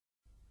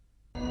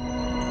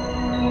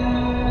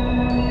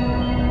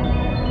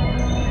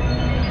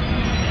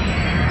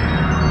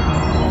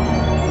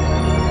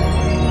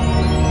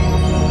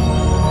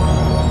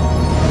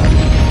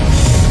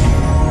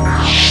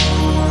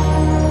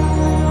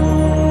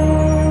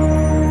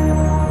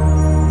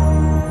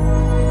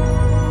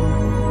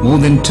More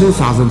than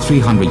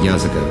 2,300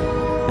 years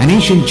ago, an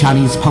ancient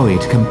Chinese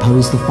poet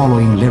composed the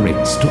following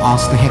lyrics to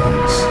ask the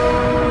heavens.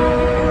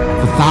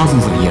 For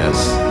thousands of years,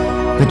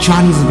 the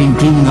Chinese have been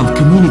dreaming of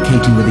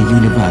communicating with the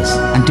universe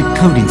and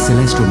decoding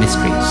celestial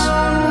mysteries.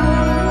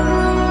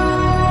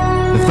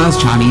 The first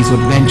Chinese to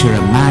adventure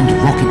a manned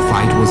rocket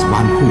flight was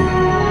Wan Hu,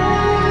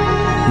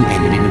 who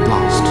ended in a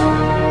blast.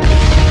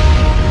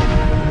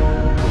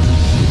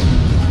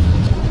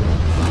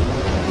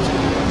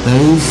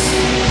 Those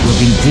who have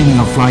been dreaming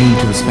of flying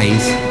into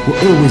space will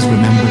always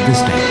remember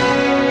this day.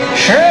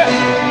 10、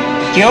9、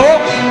8、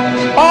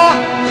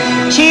7、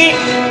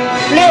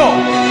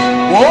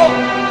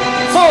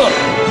6、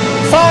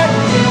5、4、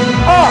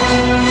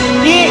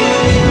3、2、1，点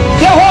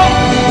火！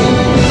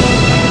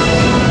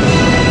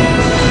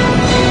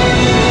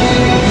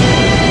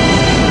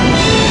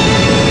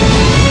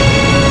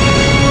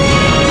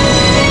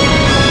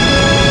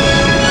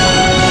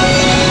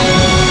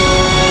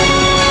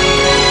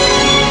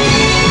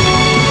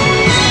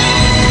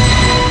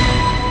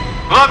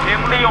和平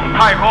利用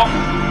太空，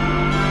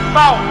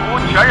造福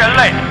全人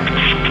类。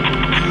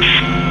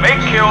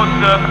Make use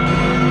the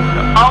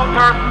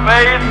outer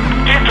space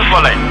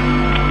peacefully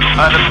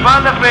and the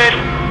benefit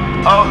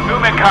of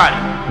humankind.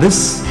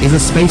 This is a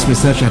space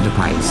research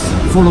enterprise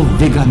full of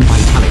vigor and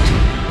vitality.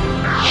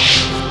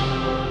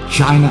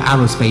 China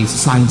Aerospace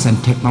Science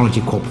and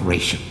Technology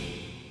Corporation.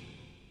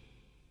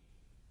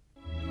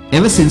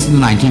 Ever since the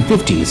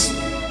 1950s,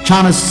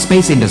 China's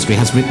space industry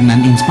has written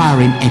an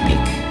inspiring epic.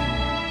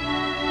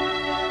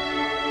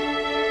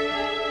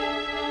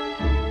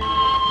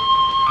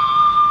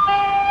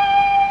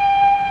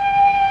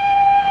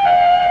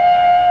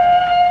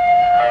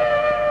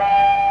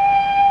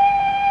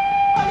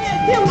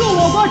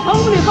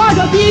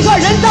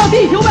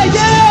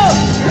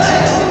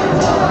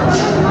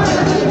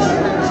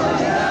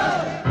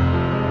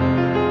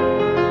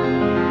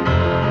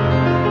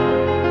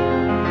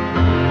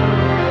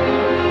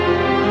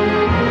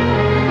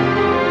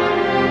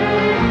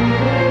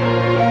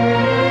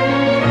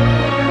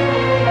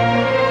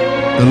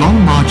 The Long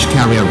March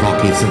carrier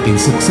rockets have been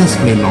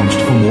successfully launched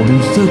for more than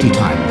 30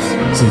 times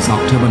since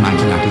October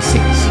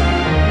 1996,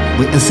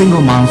 with a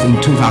single month in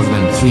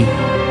 2003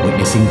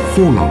 witnessing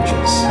 4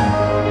 launches.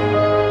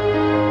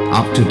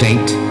 Up to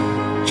date,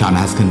 China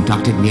has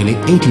conducted nearly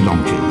 80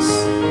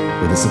 launches,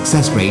 with a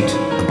success rate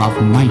above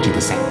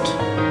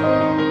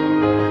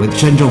 90%. With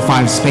Shenzhou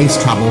 5 space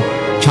travel,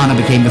 China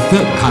became the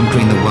 3rd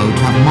country in the world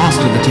to have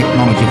mastered the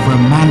technology for a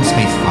manned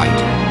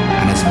spaceflight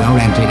and has well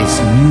entered its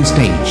new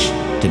stage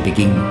to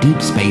begin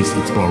deep space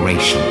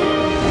exploration.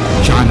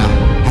 China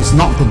has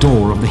knocked the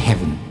door of the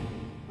heaven.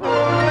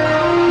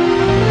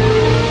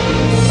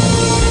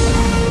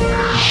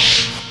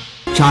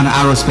 China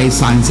Aerospace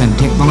Science and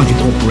Technology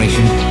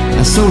Corporation,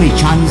 a solely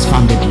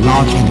Chinese-funded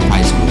large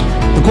enterprise group.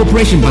 The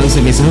corporation boasts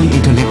of its own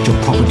intellectual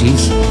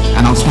properties,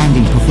 an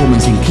outstanding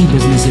performance in key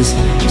businesses,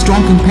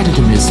 strong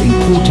competitiveness in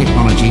core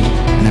technology,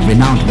 and a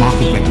renowned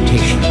market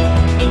reputation.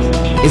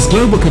 Its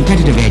global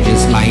competitive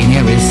edges lie in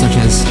areas such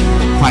as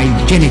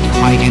cryogenic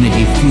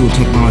high-energy fuel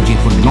technology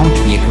for launch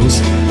vehicles,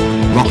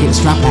 rocket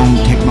strap-on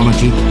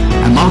technology,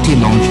 and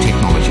multi-launch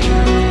technology.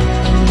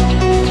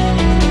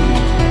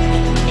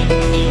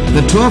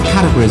 The 12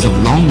 categories of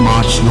Long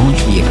March launch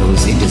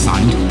vehicles it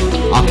designed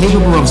are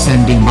capable of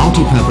sending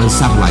multi-purpose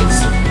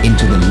satellites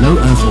into the low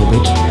Earth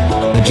orbit,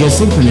 the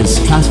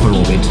geosynchronous transfer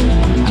orbit,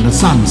 and the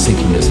Sun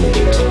synchronous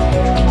orbit.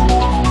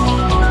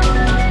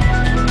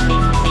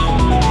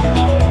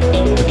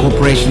 The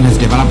corporation has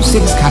developed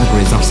 6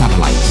 categories of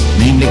satellites,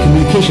 namely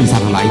communication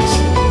satellites,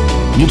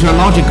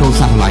 meteorological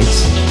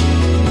satellites,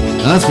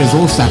 Earth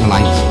resource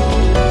satellites,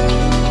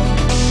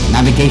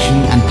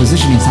 navigation and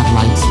positioning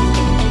satellites,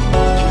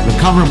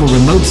 recoverable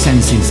remote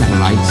sensing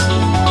satellites,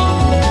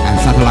 and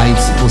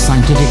satellites for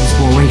scientific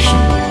exploration.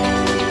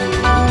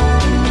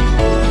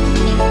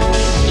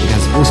 It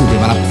has also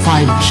developed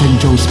 5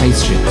 Shenzhou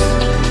spaceships.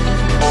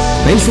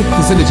 Basic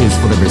facilities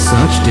for the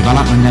research,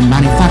 development and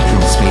manufacture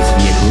of space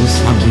vehicles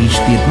have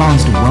reached the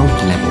advanced world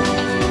level.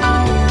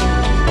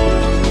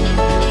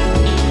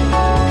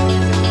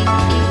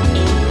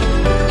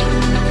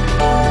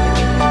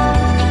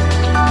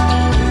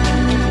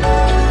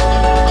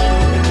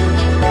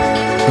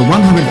 The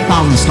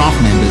 100,000 staff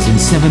members in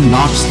 7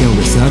 large-scale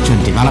research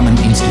and development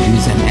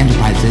institutes and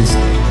enterprises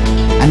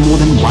and more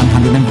than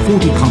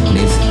 140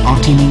 companies are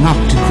teaming up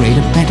to create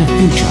a better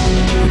future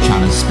for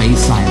China's space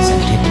science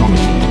and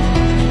technology.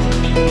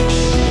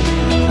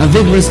 A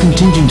vigorous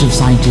contingent of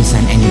scientists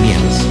and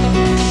engineers,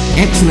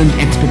 excellent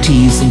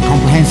expertise in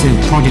comprehensive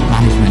project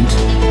management,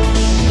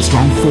 a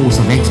strong force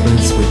of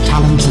experts with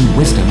talents and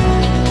wisdom,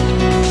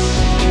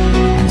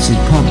 and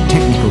superb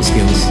technical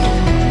skills.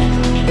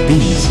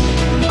 These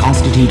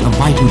constitute a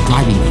vital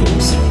driving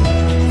force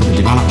for the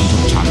development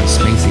of China's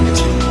space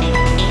industry.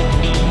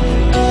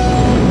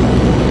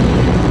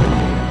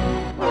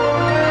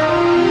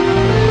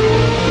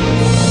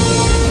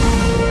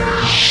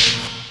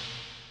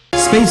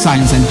 Space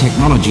science and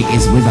technology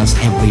is with us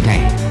every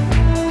day.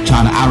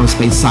 China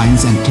Aerospace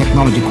Science and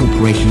Technology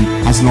Corporation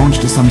has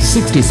launched some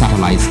 60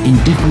 satellites in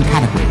different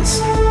categories,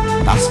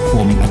 thus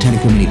forming a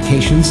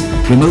telecommunications,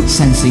 remote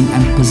sensing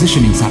and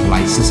positioning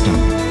satellite system.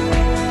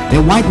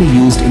 They're widely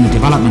used in the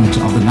development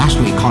of the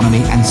national economy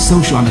and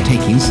social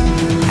undertakings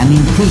and the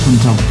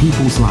improvement of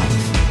people's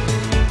life.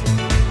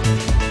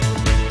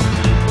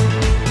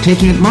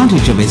 Taking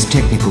advantage of its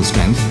technical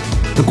strength,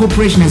 the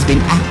corporation has been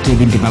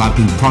active in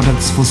developing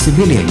products for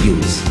civilian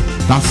use,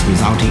 thus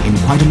resulting in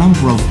quite a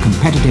number of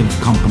competitive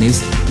companies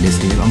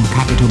listed on the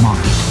capital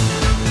market.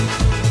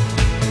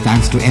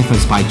 Thanks to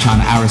efforts by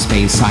China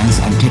Aerospace Science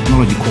and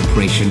Technology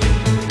Corporation,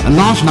 a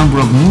large number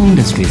of new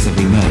industries have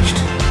emerged,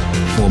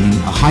 forming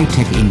a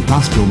high-tech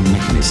industrial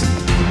mechanism.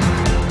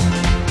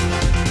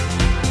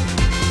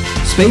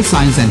 Space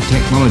science and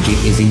technology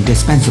is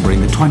indispensable in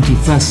the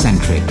 21st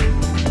century,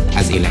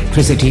 as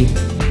electricity,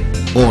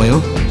 oil,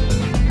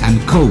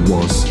 and coal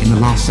was in the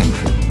last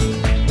century.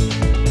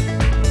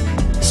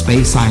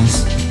 Space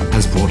science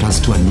has brought us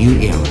to a new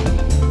era.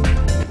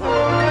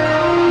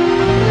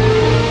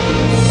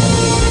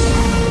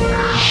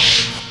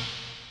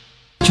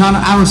 China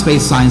Aerospace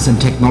Science and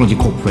Technology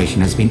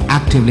Corporation has been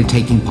actively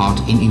taking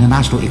part in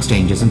international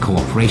exchanges and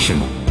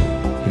cooperation.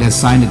 It has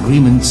signed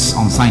agreements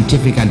on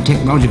scientific and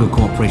technological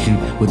cooperation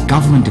with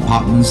government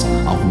departments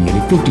of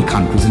nearly 50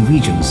 countries and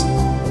regions,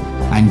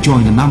 and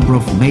joined a number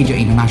of major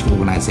international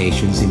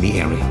organizations in the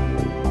area.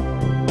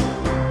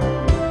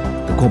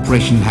 The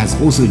corporation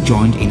has also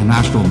joined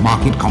international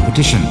market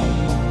competition.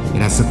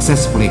 It has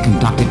successfully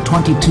conducted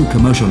 22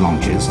 commercial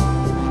launches,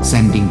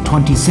 sending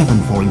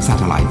 27 foreign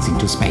satellites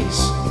into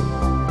space.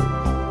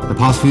 The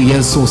past few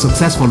years saw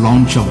successful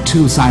launch of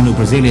 2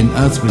 Sino-Brazilian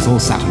Earth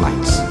resource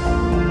satellites,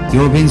 the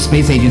European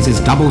Space Agency's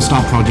Double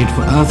Star project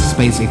for Earth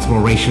space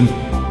exploration,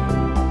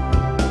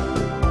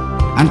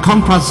 and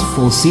contracts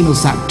for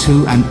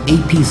Sinosat-2 and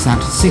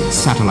APSat-6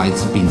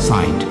 satellites have been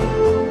signed.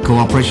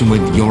 Cooperation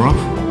with Europe,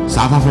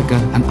 South Africa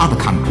and other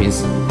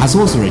countries has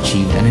also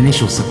achieved an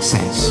initial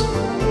success.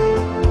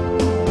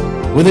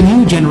 With a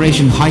new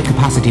generation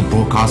high-capacity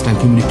broadcast and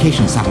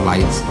communication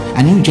satellites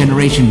and new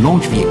generation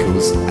launch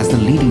vehicles as the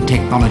leading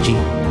technology,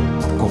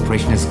 the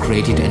corporation has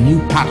created a new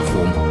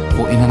platform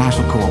for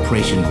international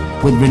cooperation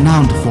with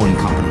renowned foreign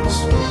companies.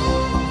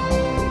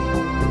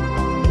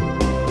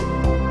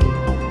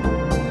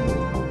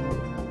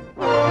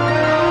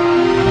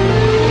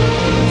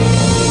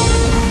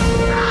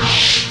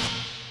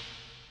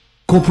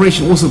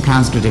 Corporation also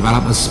plans to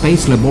develop a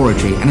space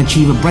laboratory and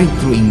achieve a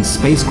breakthrough in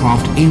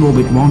spacecraft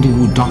in-orbit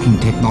rendezvous docking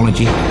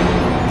technology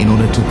in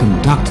order to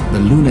conduct the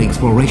lunar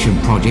exploration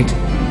project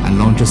and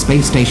launch a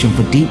space station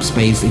for deep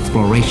space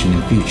exploration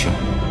in future.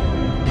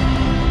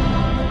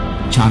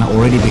 China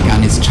already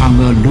began its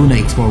Chang'e lunar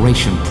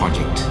exploration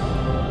project.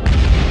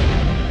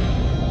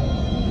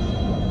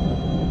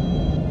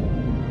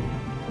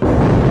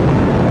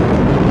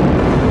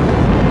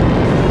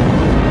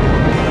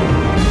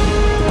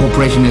 The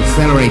corporation is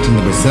accelerating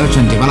the research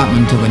and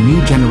development of a new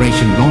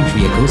generation launch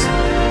vehicles,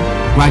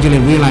 gradually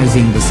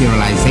realizing the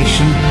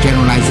serialization,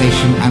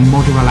 generalization and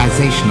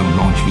modularization of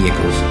launch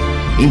vehicles,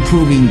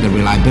 improving the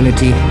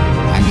reliability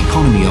and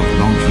economy of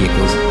launch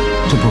vehicles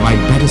to provide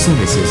better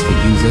services for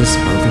users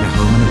both at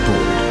home and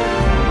abroad.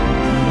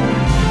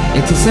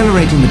 It's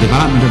accelerating the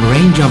development of a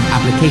range of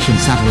application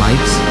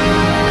satellites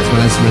as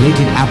well as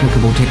related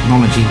applicable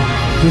technology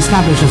to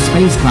establish a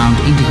space-ground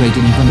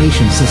integrated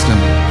information system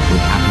with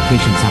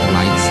application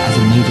satellites as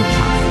a major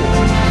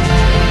platform,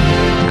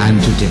 and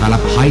to develop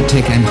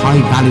high-tech and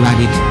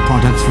high-value-added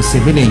products for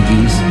civilian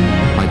use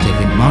by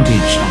taking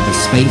advantage of the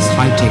space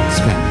high-tech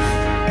strength.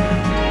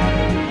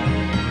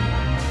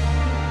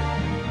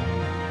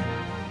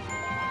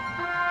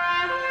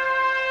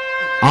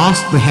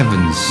 Ask the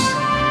heavens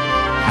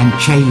and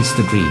chase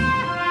the dream.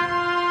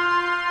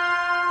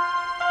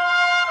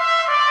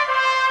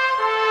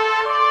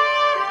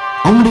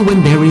 Only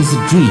when there is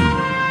a dream,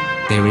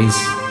 there is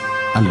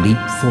a leap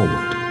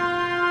forward.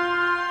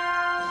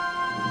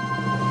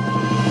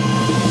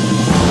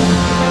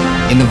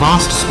 In the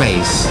vast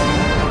space,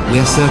 we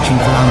are searching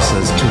for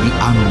answers to the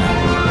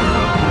unknown.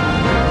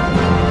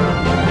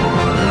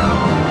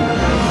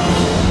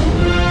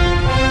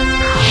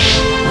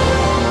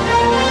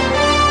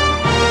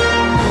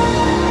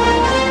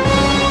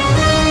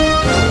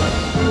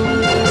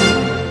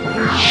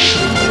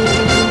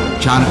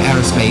 China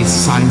Aerospace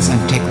Science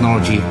and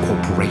Technology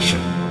Corporation.